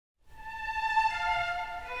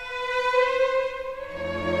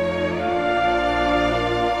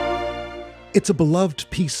It's a beloved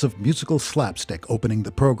piece of musical slapstick opening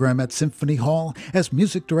the program at Symphony Hall as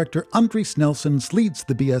music director Andries Nelsons leads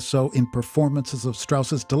the BSO in performances of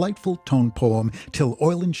Strauss's delightful tone poem Till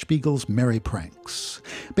Eulenspiegel's Merry Pranks.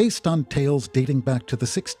 Based on tales dating back to the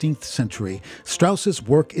 16th century, Strauss's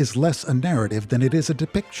work is less a narrative than it is a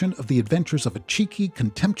depiction of the adventures of a cheeky,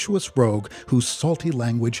 contemptuous rogue whose salty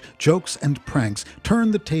language, jokes, and pranks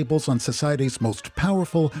turn the tables on society's most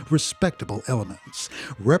powerful, respectable elements.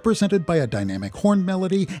 Represented by a dynamic horn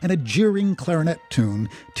melody and a jeering clarinet tune,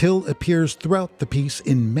 Till appears throughout the piece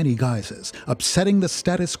in many guises, upsetting the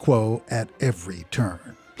status quo at every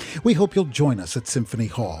turn. We hope you'll join us at Symphony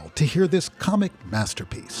Hall to hear this comic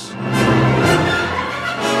masterpiece.